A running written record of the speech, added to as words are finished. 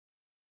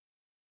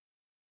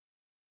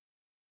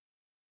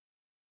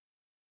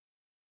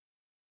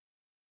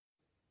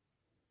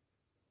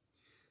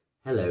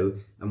Hello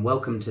and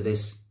welcome to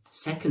this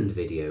second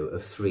video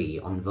of 3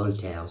 on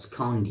Voltaire's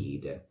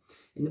Candide.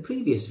 In the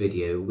previous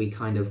video we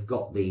kind of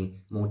got the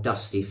more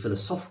dusty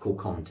philosophical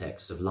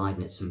context of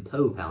Leibniz and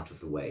Pope out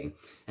of the way,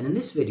 and in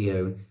this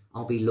video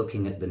I'll be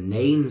looking at the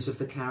names of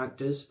the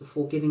characters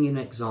before giving you an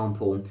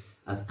example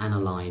of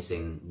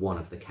analysing one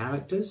of the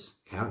characters,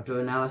 character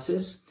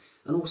analysis,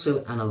 and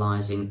also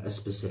analysing a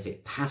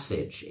specific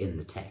passage in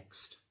the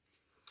text.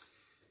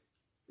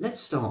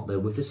 Let's start though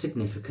with the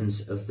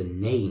significance of the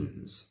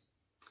names.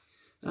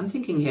 I'm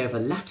thinking here of a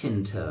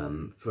Latin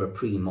term for a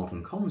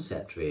pre-modern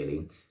concept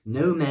really,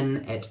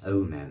 nomen et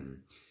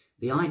omen.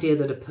 The idea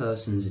that a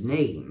person's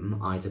name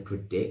either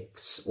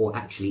predicts or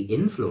actually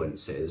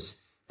influences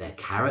their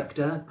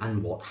character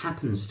and what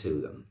happens to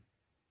them.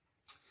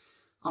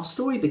 Our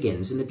story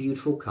begins in the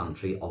beautiful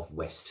country of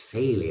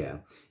Westphalia,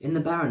 in the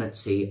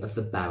baronetcy of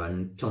the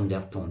Baron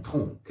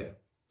Tondertontronck.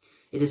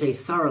 It is a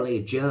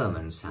thoroughly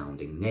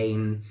German-sounding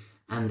name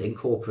and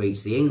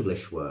incorporates the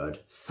English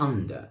word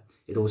thunder.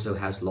 It also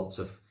has lots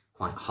of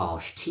quite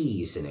harsh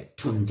T's in it,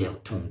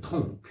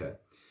 Tondertontronck,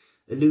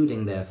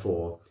 alluding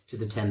therefore to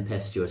the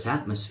tempestuous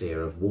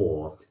atmosphere of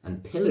war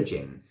and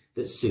pillaging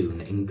that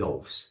soon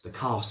engulfs the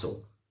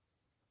castle.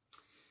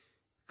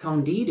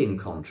 Candide, in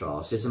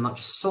contrast, is a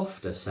much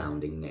softer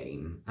sounding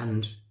name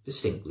and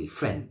distinctly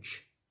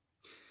French.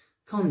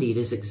 Candide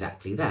is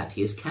exactly that.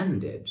 He is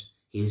candid,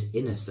 he is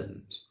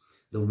innocent.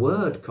 The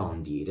word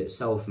Candide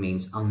itself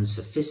means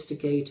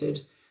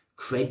unsophisticated,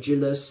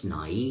 credulous,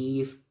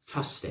 naive,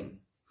 trusting.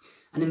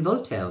 And in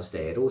Voltaire's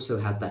day it also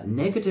had that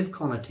negative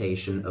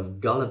connotation of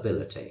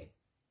gullibility.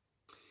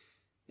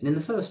 And in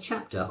the first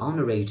chapter our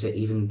narrator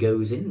even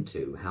goes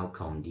into how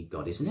Candide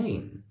got his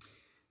name,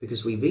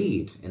 because we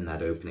read in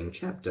that opening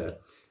chapter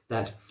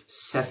that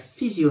sa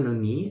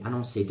physionomie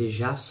annonçait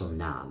déjà son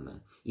âme.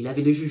 Il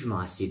avait le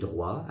jugement assez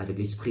droit, avec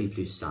l'esprit le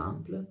plus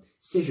simple.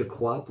 C'est, je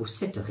crois, pour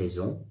cette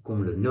raison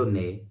qu'on le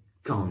nommait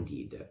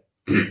Candide.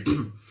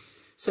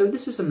 So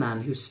this is a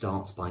man who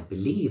starts by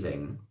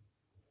believing,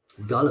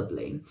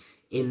 gullibly,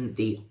 in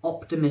the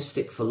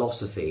optimistic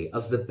philosophy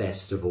of the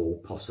best of all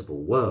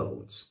possible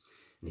worlds.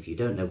 And if you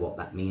don't know what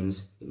that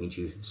means, it means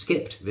you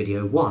skipped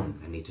video 1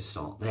 and need to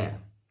start there.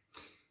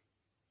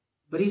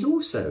 But he's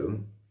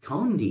also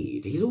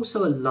Candide, he's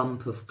also a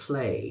lump of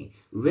clay,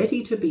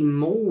 ready to be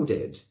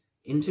moulded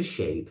into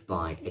shape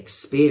by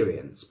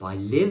experience, by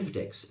lived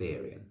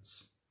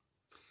experience.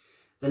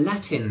 The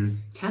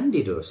Latin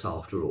candidus,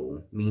 after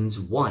all, means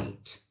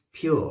white,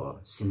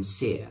 pure,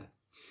 sincere.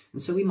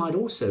 And so we might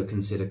also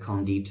consider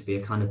Candide to be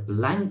a kind of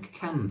blank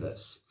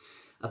canvas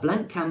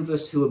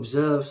who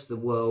observes the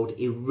world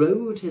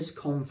erode his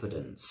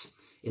confidence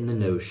in the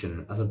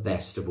notion of a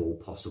best of all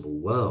possible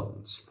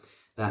worlds.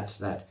 That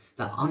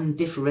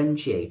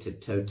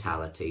undifferentiated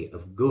totality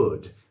of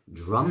good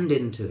drummed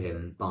into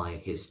him by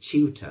his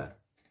tutor,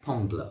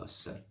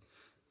 Pangloss.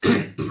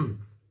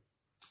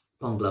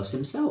 Pangloss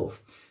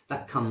himself.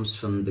 That comes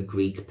from the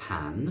Greek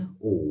pan,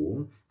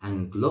 all,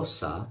 and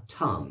glossa,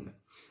 tongue.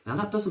 Now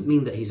that doesn't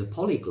mean that he's a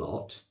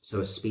polyglot,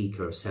 so a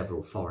speaker of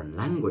several foreign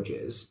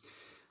languages.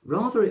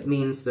 Rather it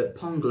means that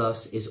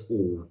Pangloss is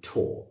all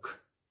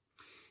talk.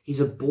 He's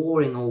a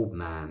boring old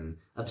man,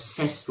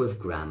 obsessed with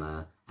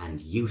grammar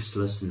and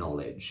useless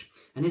knowledge,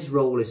 and his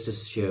role is to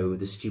show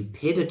the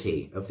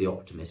stupidity of the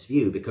optimist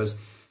view, because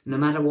no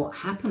matter what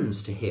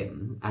happens to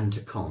him and to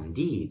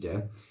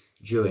Candide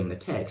during the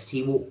text,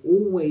 he will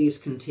always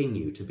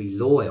continue to be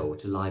loyal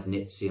to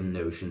Leibnizian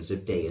notions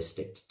of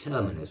deistic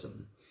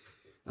determinism.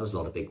 That was a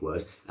lot of big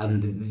words.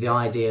 The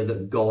idea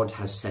that God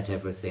has set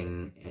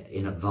everything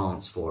in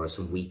advance for us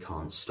and we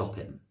can't stop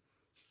him.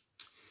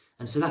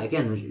 And so that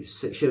again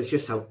shows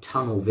just how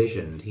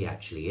tunnel-visioned he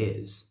actually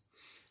is.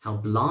 How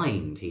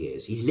blind he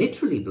is. He's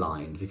literally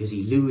blind because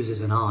he loses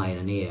an eye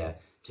and an ear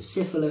to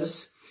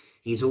syphilis.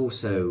 He's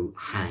also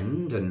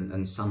hanged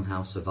and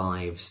somehow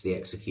survives the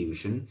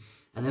execution,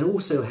 and then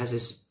also has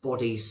his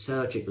body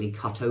surgically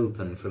cut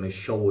open from his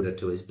shoulder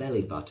to his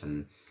belly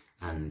button,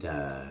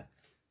 and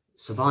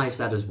survives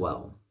that as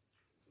well.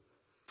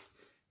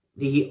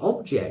 The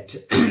object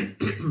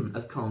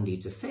of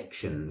Candide's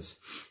affections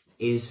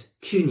is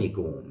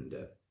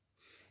Cunégonde.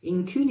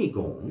 In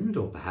Cunégonde,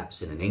 or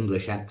perhaps in an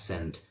English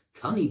accent,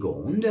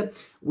 Cunégonde,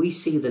 we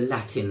see the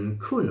Latin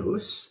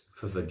cunus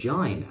for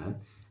vagina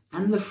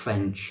and the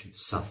French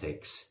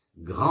suffix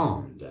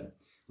grande,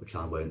 which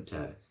I won't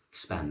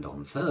expand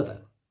on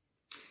further.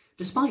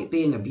 Despite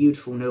being a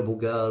beautiful noble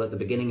girl at the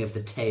beginning of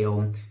the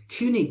tale,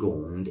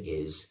 Cunégonde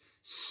is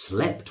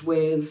slept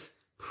with,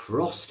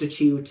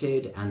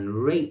 prostituted and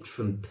raped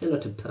from pillar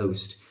to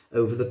post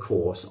over the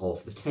course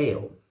of the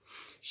tale.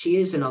 She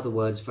is, in other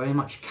words, very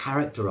much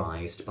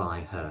characterised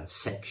by her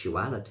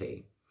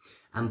sexuality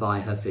and by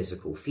her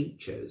physical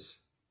features.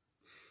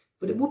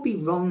 But it would be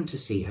wrong to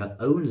see her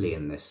only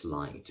in this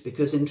light,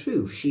 because in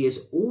truth she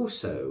is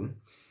also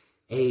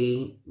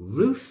a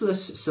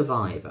ruthless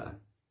survivor,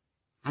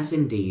 as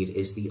indeed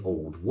is the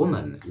old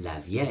woman, la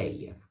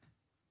vieille.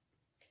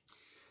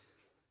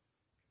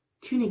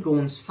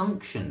 Cunégonde's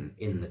function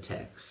in the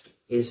text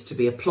is to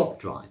be a plot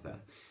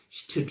driver.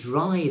 to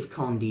drive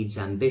Candide's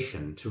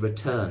ambition to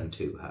return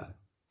to her.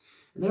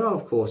 And there are,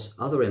 of course,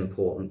 other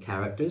important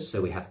characters.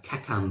 So we have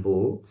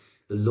Cacambo,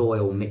 the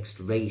loyal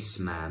mixed-race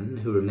man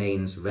who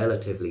remains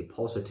relatively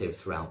positive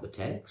throughout the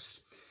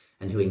text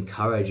and who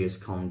encourages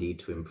Candide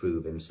to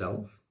improve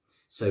himself.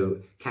 So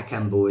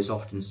Cacambo is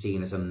often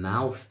seen as a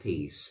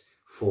mouthpiece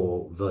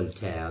for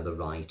Voltaire, the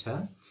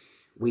writer.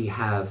 We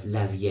have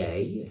La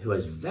Vieille, who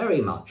has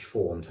very much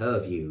formed her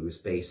views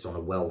based on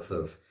a wealth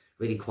of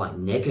really quite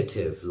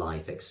negative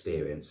life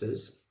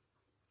experiences,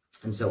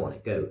 and so on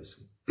it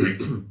goes.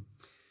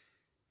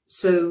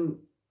 So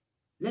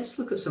let's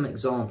look at some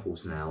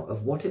examples now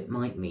of what it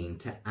might mean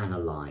to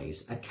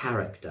analyse a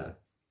character.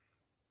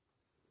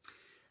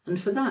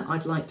 And for that,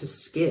 I'd like to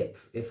skip,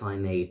 if I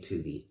may, to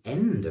the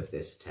end of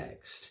this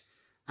text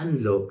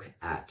and look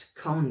at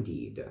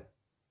Candide.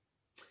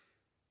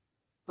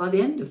 By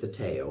the end of the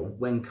tale,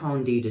 when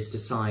Candide is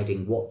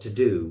deciding what to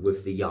do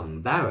with the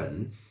young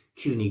baron,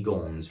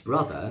 Cunégonde's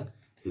brother,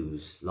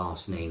 whose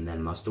last name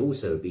then must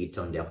also be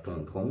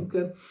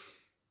Tonderre-Tonquenque,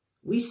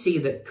 we see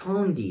that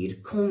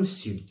Candide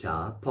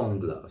consulta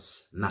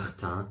Pangloss,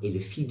 Martin et le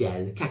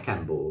fidèle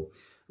Cacambo,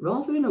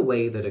 rather in a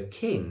way that a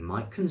king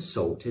might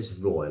consult his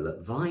royal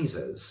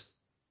advisors.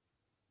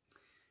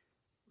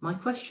 My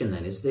question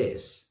then is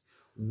this: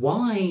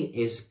 why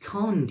is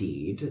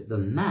Candide the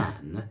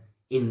man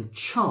in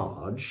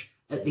charge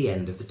at the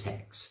end of the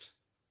text?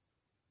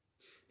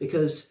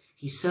 Because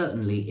he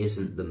certainly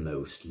isn't the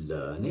most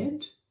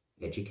learned,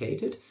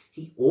 educated,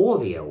 or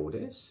the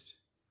eldest,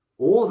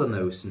 or the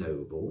most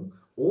noble,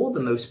 or the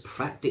most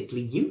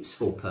practically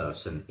useful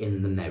person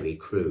in the merry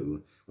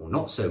crew, or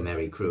not so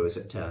merry crew as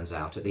it turns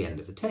out at the end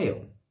of the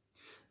tale.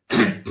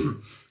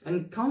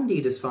 And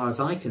Candide, as far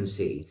as I can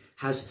see,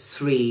 has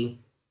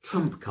 3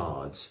 trump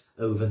cards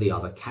over the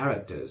other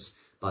characters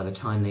by the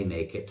time they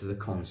make it to the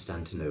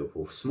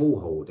Constantinople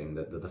smallholding,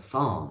 the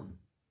farm.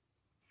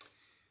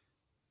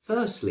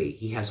 Firstly,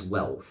 he has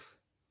wealth.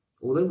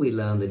 Although we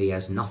learn that he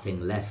has nothing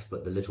left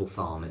but the little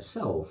farm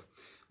itself,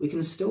 we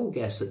can still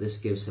guess that this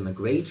gives him a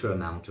greater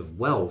amount of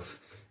wealth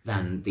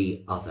than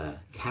the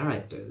other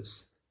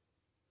characters.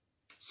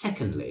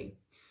 Secondly,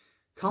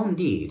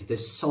 Candide,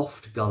 this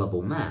soft,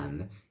 gullible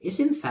man, is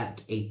in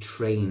fact a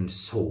trained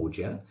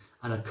soldier,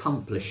 an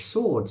accomplished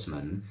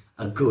swordsman,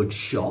 a good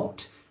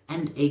shot,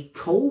 and a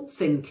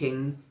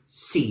cold-thinking,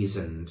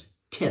 seasoned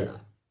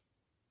killer.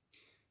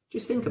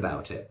 Just think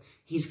about it.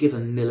 He's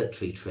given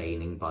military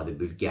training by the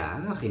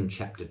Bulgare in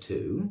chapter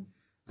 2,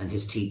 and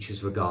his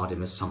teachers regard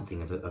him as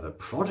something of a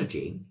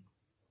prodigy.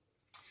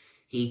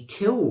 He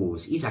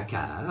kills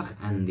Issachar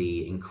and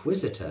the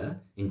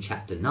Inquisitor in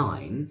chapter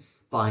 9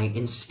 by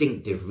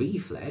instinctive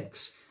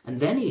reflex, and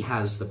then he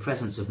has the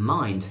presence of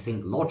mind to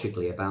think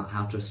logically about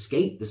how to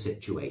escape the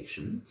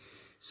situation.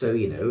 So,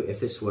 you know, if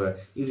this were,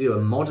 you do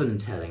a modern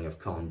telling of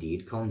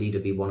Candide, Candide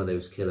would be one of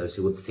those killers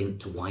who would think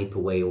to wipe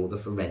away all the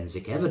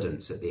forensic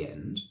evidence at the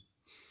end.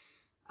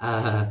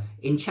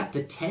 In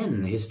chapter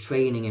 10, his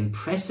training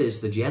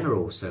impresses the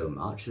general so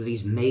much that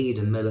he's made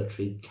a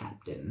military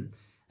captain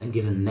and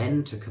given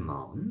men to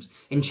command.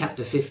 In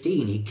chapter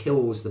 15, he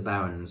kills the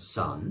baron's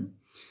son,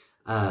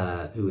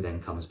 who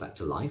then comes back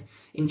to life.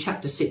 In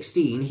chapter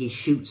 16, he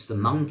shoots the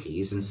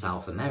monkeys in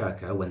South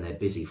America when they're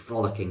busy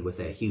frolicking with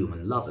their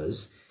human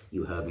lovers.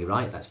 You heard me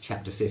right, that's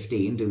chapter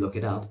 15, do look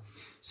it up.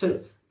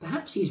 So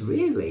perhaps he's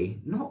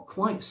really not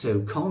quite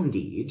so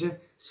Candide,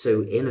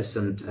 so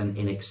innocent and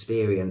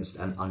inexperienced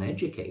and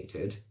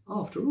uneducated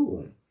after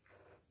all.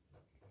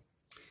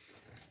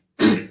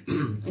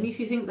 And if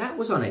you think that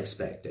was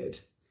unexpected,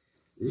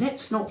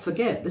 let's not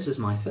forget, this is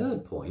my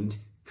third point,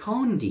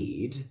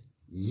 Candide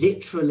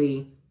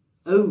literally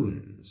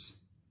owns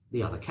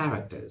the other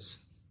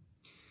characters.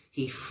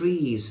 He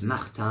frees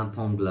Martin,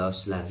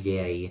 Pangloss, La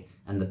Vieille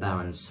and the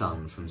baron's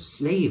son from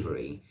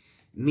slavery,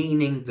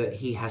 meaning that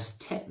he has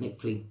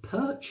technically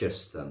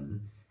purchased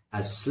them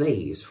as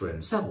slaves for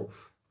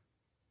himself.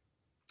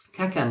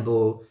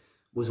 Cacambo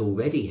was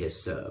already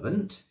his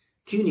servant.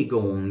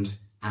 Cunégonde,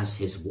 as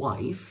his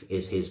wife,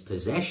 is his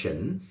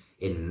possession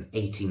in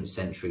 18th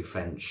century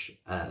French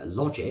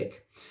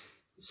logic.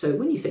 So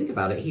when you think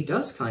about it, he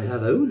does kind of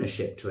have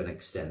ownership to an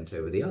extent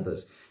over the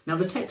others. Now,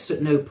 the text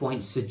at no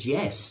point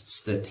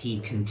suggests that he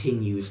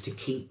continues to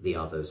keep the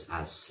others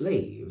as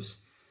slaves,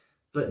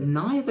 but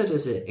neither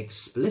does it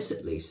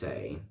explicitly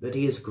say that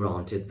he has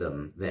granted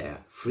them their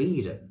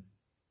freedom.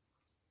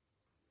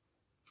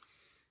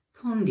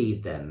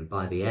 Candide, then,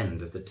 by the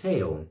end of the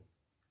tale,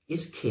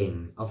 is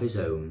king of his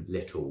own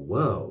little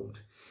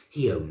world.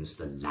 He owns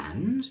the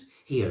land,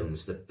 he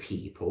owns the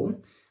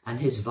people, and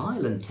his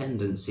violent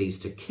tendencies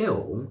to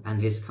kill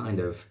and his kind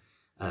of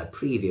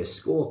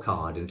previous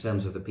scorecard in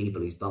terms of the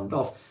people he's bumped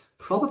off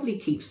probably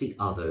keeps the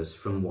others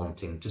from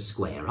wanting to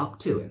square up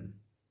to him.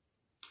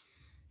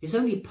 His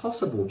only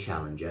possible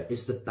challenger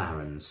is the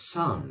baron's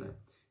son,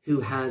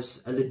 who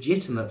has a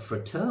legitimate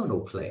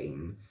fraternal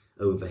claim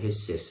over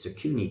his sister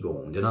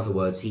Cunégonde. In other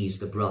words, he's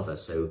the brother,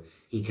 so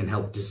he can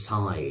help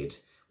decide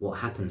what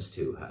happens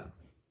to her.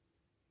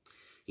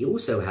 He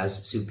also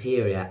has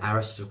superior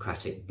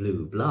aristocratic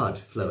blue blood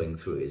flowing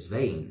through his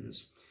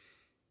veins.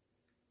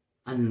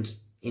 And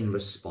in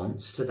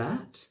response to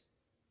that,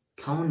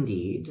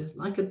 Candide,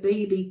 like a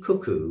baby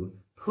cuckoo,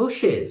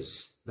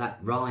 pushes that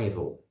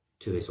rival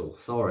to his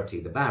authority,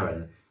 the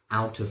Baron,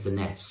 out of the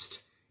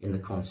nest in the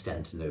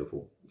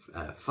Constantinople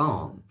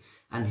farm,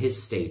 and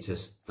his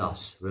status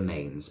thus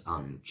remains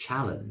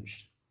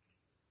unchallenged.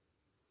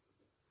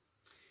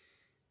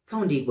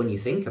 Candide, when you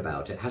think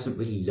about it, hasn't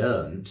really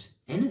learned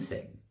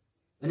anything,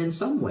 and in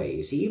some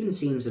ways he even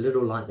seems a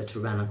little like the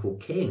tyrannical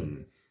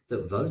king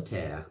that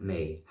Voltaire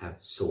may have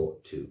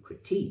sought to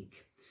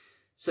critique.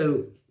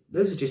 So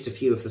those are just a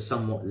few of the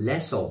somewhat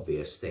less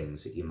obvious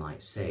things that you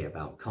might say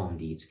about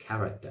Candide's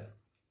character.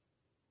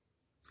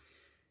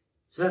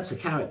 So that's a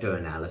character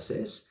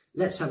analysis.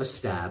 Let's have a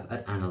stab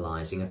at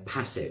analysing a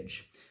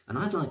passage. And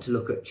I'd like to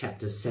look at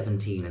chapters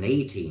 17 and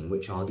 18,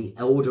 which are the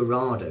El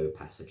Dorado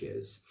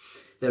passages.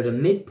 They're at a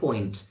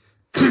midpoint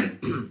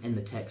in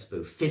the text,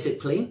 both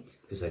physically,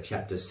 because they're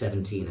chapters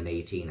 17 and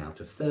 18 out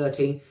of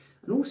 30,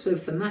 and also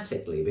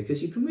thematically,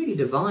 because you can really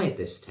divide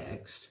this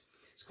text,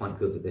 it's quite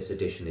good that this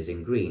edition is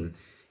in green,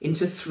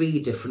 into 3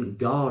 different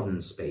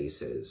garden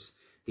spaces.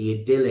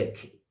 The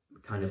idyllic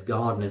kind of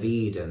Garden of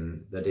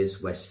Eden that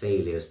is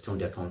Westphalia's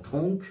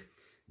Tondertontronk,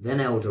 then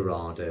El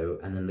Dorado,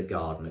 and then the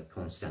garden at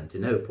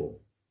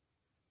Constantinople.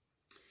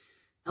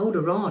 El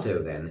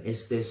Dorado, then,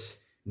 is this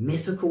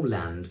mythical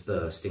land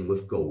bursting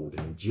with gold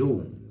and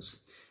jewels.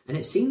 And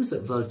it seems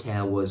that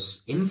Voltaire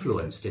was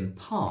influenced in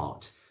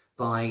part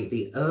by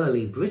the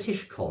early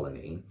British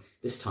colony,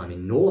 this time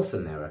in North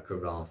America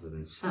rather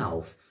than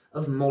South,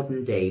 of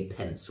modern-day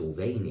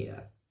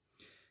Pennsylvania.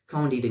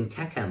 Candide and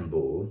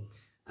Cacambo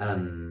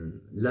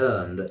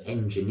learn that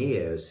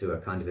engineers who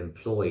are kind of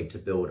employed to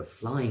build a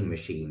flying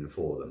machine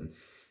for them,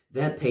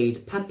 they're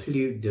paid pas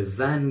plus de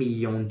 20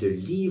 millions de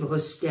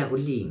livres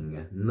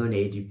sterling,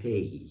 monnaie du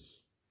pays.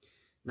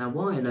 Now,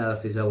 why on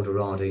earth is El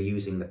Dorado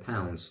using the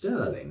pound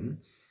sterling?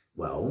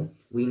 Well,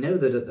 we know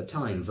that at the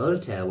time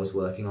Voltaire was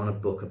working on a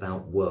book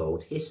about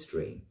world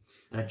history,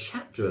 and a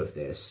chapter of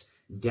this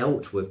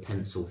dealt with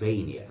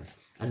Pennsylvania,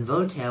 and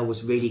Voltaire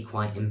was really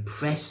quite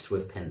impressed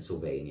with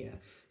Pennsylvania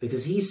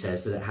because he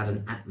says that it had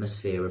an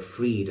atmosphere of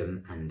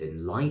freedom and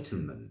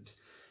enlightenment.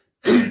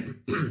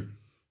 And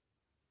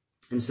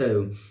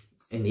so,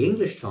 in the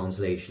English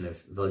translation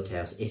of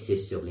Voltaire's Essai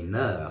sur les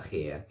mœurs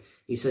here,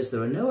 he says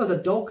there are no other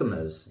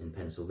dogmas in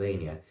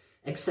Pennsylvania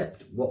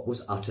except what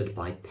was uttered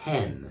by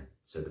Penn,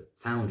 so the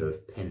founder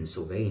of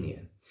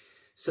Pennsylvania,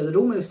 so that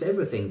almost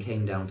everything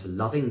came down to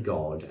loving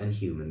God and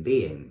human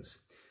beings.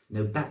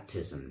 No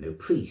baptism, no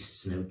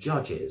priests, no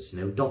judges,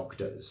 no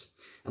doctors.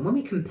 And when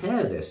we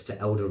compare this to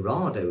El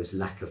Dorado's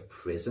lack of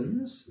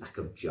prisons, lack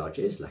of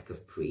judges, lack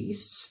of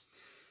priests,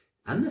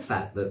 and the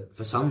fact that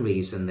for some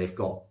reason they've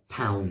got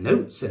pound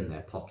notes in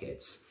their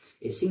pockets,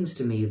 it seems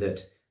to me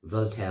that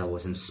Voltaire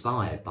was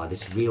inspired by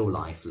this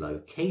real-life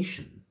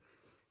location.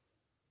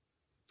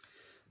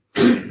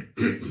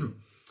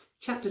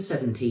 Chapter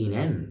 17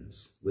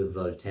 ends with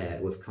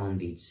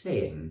Candide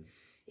saying,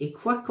 Et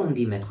quoiqu'on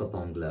dit maître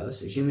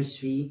Pangloss, je me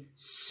suis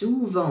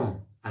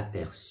souvent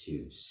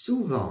aperçu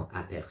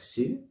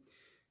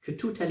que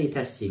tout allait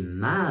assez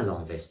mal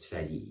en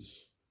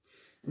Westphalie.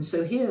 And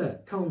so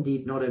here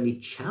Candide not only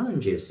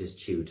challenges his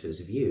tutor's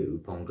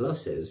view,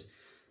 Pangloss's,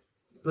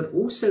 but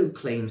also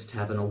claims to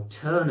have an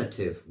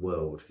alternative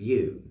world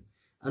view.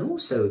 And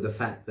also the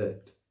fact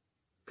that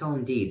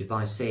Candide,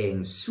 by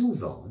saying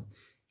souvent,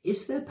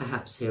 is there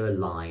perhaps here a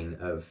line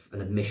of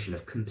an admission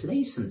of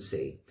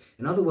complacency?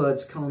 In other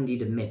words,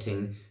 Candide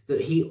admitting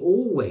that he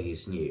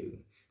always knew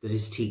that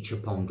his teacher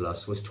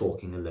Pangloss was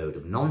talking a load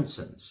of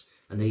nonsense,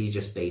 and that he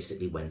just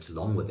basically went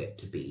along with it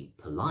to be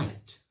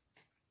polite.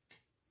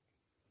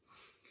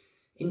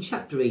 In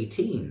chapter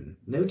 18,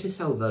 notice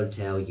how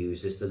Voltaire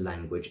uses the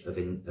language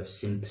of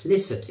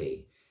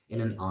simplicity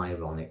in an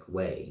ironic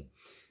way,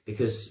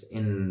 because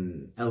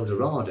in El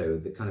Dorado,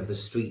 the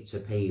streets are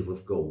paved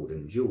with gold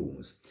and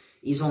jewels.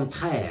 Ils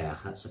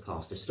entrèrent, that's the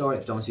past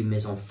historic, dans une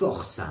maison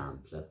fort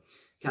simple,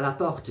 car la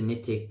porte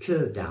n'était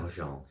que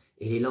d'argent,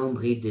 et les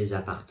lambris des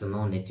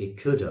appartements n'étaient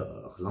que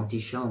d'or.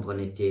 L'antichambre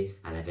n'était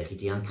à la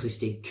vérité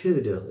incrustée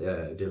que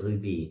de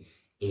rubis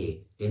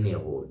et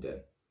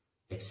d'émeraudes,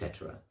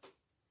 etc.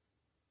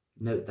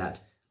 Note that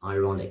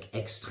ironic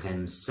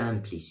extreme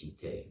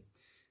simplicité.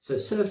 So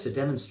it serves to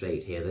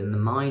demonstrate here that in the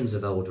minds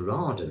of El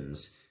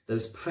Doradans,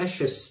 those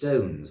precious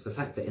stones, the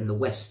fact that in the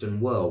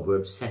Western world we're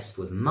obsessed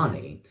with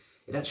money,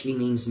 it actually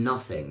means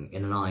nothing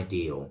in an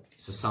ideal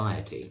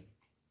society.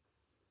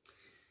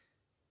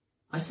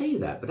 I say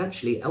that, but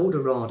actually El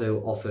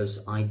Dorado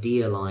offers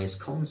idealised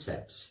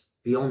concepts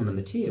beyond the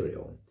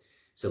material.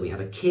 So we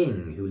have a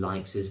king who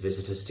likes his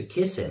visitors to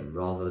kiss him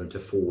rather than to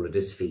fall at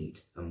his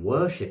feet and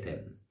worship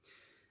him.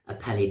 A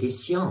palais des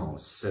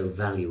sciences, so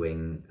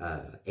valuing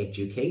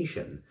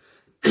education.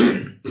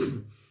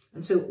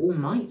 And so all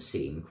might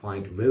seem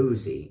quite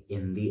rosy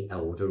in the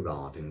El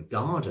Doradan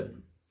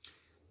garden.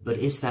 But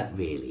is that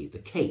really the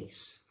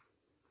case?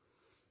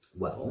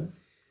 Well,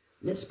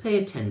 let's pay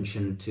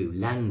attention to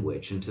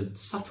language and to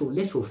subtle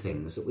little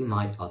things that we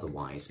might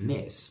otherwise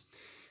miss.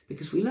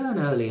 Because we learn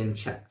early in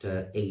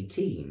chapter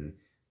 18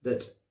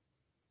 that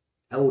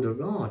El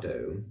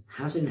Dorado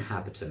has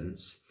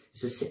inhabitants,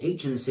 it's an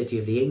ancient city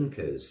of the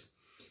Incas,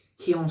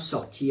 qui en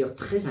sortirent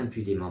très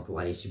impudemment pour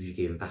aller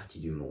subjuguer une partie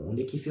du monde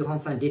et qui furent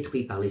enfin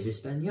détruits par les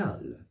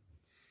Espagnols.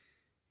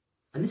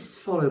 And this is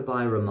followed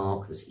by a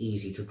remark that's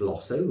easy to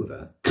gloss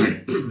over,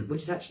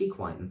 which is actually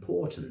quite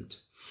important.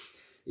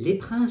 Les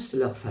princes de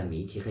leur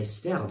famille qui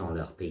restèrent dans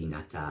leur pays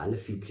natal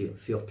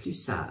furent plus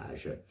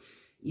sages.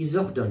 Ils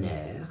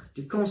ordonnèrent,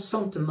 du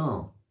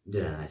consentement de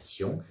la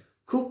nation,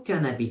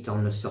 qu'aucun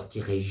habitant ne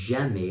sortirait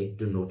jamais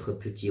de notre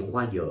petit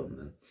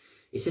royaume.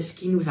 Et c'est ce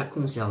qui nous a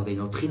conservé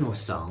notre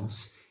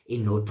innocence et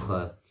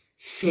notre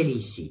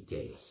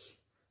félicité.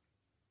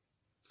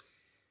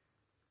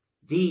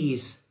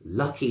 These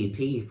lucky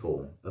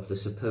people of the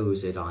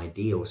supposed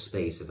ideal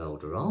space of El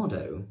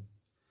Dorado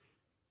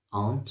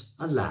aren't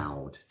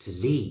allowed to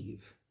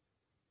leave.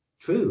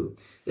 True,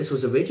 this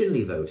was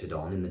originally voted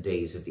on in the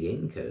days of the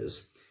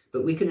Incas,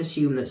 but we can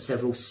assume that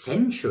several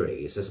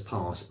centuries has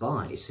passed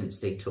by since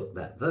they took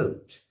that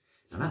vote.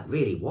 Now that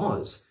really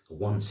was a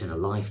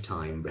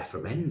once-in-a-lifetime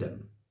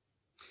referendum.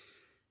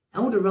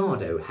 El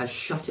Dorado has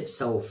shut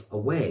itself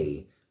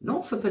away,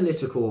 not for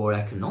political or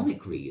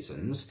economic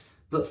reasons,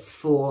 but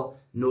for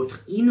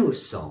notre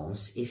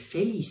innocence et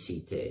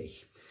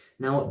félicité.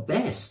 Now, at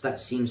best, that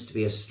seems to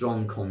be a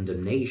strong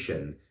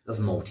condemnation of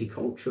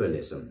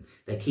multiculturalism.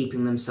 They're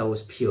keeping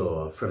themselves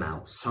pure from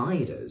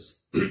outsiders.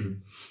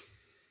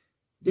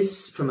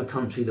 This, from a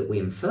country that we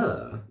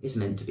infer, is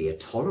meant to be a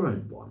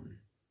tolerant one.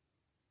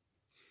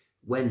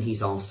 When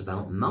he's asked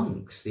about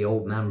monks, the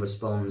old man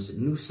responds,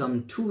 "Nous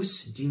sommes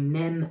tous du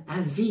même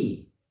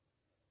avis,"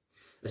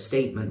 a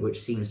statement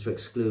which seems to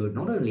exclude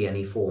not only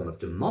any form of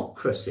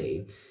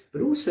democracy,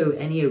 but also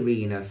any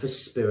arena for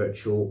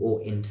spiritual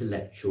or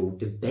intellectual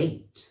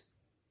debate.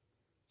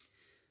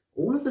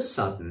 All of a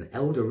sudden,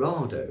 El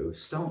Dorado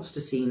starts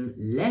to seem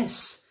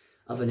less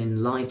of an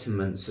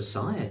Enlightenment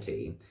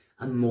society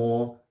and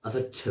more of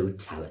a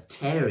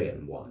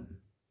totalitarian one.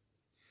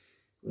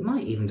 We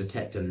might even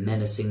detect a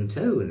menacing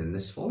tone in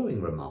this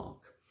following remark.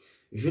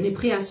 Je n'ai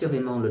pas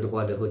assurément le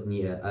droit de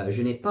retenir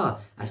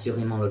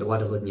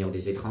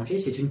des étrangers,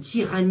 c'est une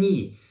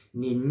tyrannie,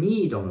 n'est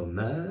ni dans nos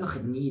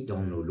mœurs, ni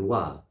dans nos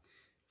lois.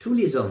 Tous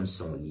les hommes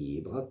sont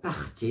libres,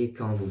 partez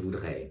quand vous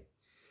voudrez.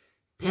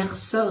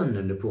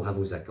 Personne ne pourra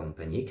vous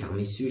accompagner, car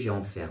mes sujets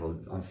ont fait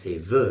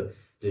vœu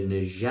de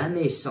ne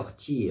jamais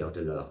sortir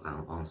de leur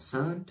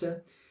enceinte,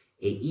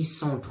 et ils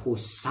sont trop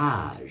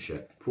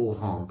sages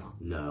pour rompre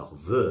leurs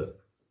vœux.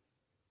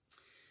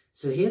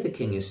 So here the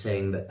king is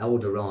saying that El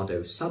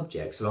Dorado's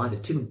subjects are either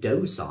too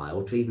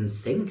docile to even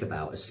think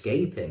about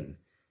escaping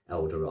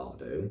El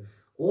Dorado,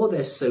 or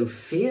they're so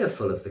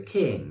fearful of the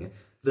king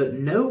that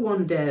no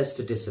one dares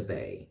to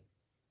disobey.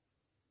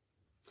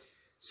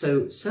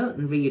 So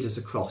certain readers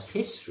across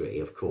history,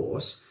 of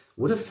course,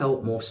 would have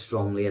felt more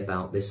strongly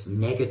about this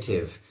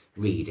negative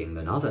reading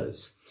than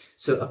others.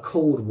 So a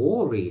Cold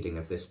War reading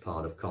of this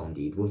part of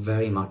Candide will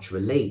very much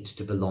relate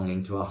to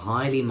belonging to a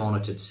highly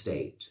monitored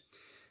state,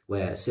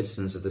 where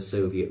citizens of the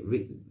Soviet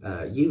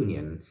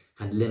Union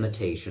had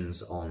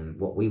limitations on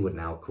what we would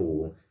now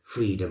call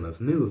freedom of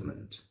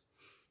movement,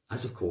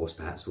 as of course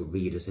perhaps would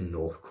readers in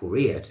North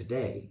Korea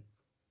today.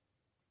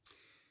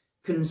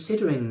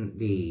 Considering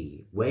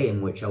the way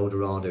in which El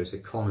Dorado's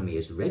economy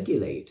is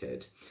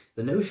regulated,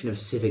 the notion of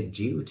civic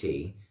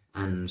duty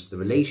and the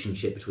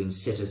relationship between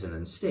citizen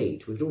and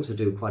state, we could also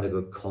do quite a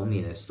good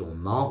communist or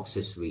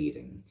Marxist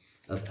reading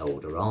of El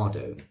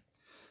Dorado.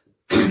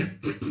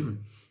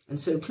 And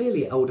so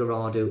clearly El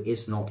Dorado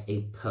is not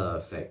a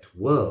perfect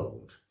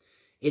world.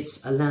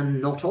 It's a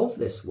land not of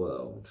this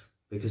world,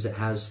 because it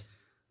has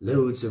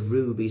loads of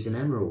rubies and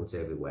emeralds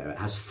everywhere. It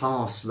has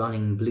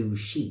fast-running blue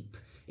sheep.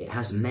 It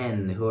has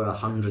men who are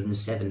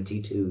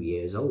 172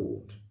 years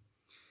old.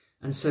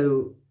 And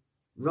so,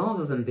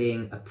 rather than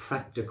being a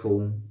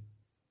practical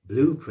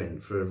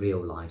blueprint for a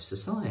real-life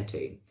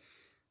society,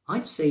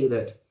 I'd say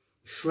that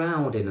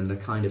shrouded in a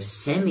kind of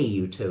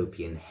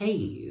semi-utopian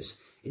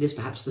haze, it is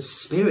perhaps the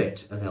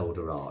spirit of El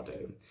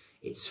Dorado,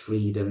 its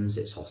freedoms,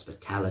 its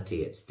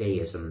hospitality, its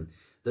deism,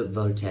 that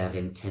Voltaire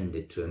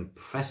intended to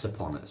impress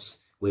upon us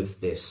with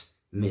this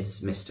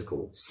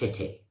mystical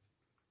city.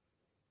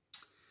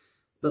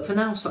 But for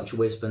now, such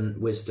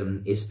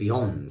wisdom is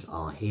beyond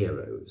our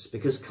heroes,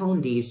 because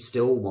Candide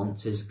still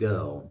wants his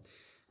girl,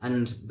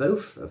 and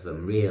both of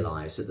them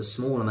realise that the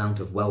small amount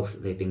of wealth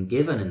that they've been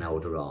given in El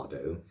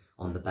Dorado,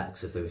 on the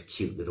backs of those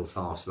cute little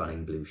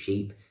fast-running blue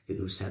sheep,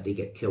 who sadly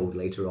get killed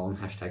later on,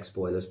 hashtag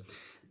spoilers,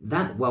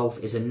 that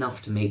wealth is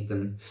enough to make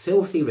them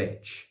filthy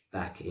rich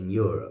back in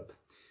Europe.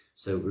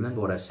 So remember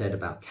what I said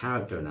about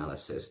character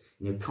analysis.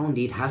 You know,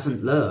 Candide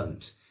hasn't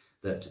learned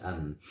that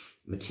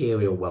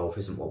material wealth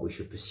isn't what we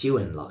should pursue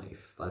in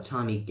life. By the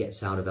time he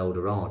gets out of El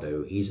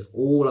Dorado, he's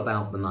all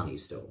about the money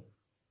still.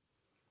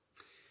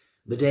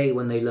 The day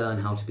when they learn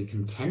how to be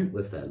content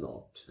with their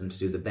lot and to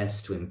do the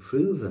best to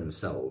improve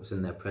themselves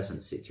in their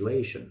present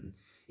situation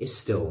is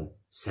still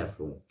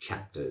several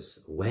chapters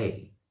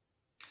away.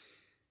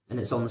 And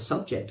it's on the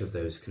subject of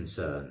those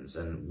concerns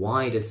and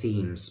wider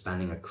themes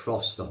spanning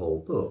across the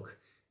whole book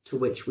to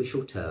which we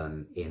shall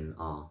turn in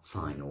our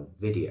final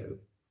video.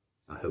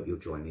 I hope you'll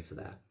join me for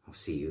that. I'll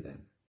see you then.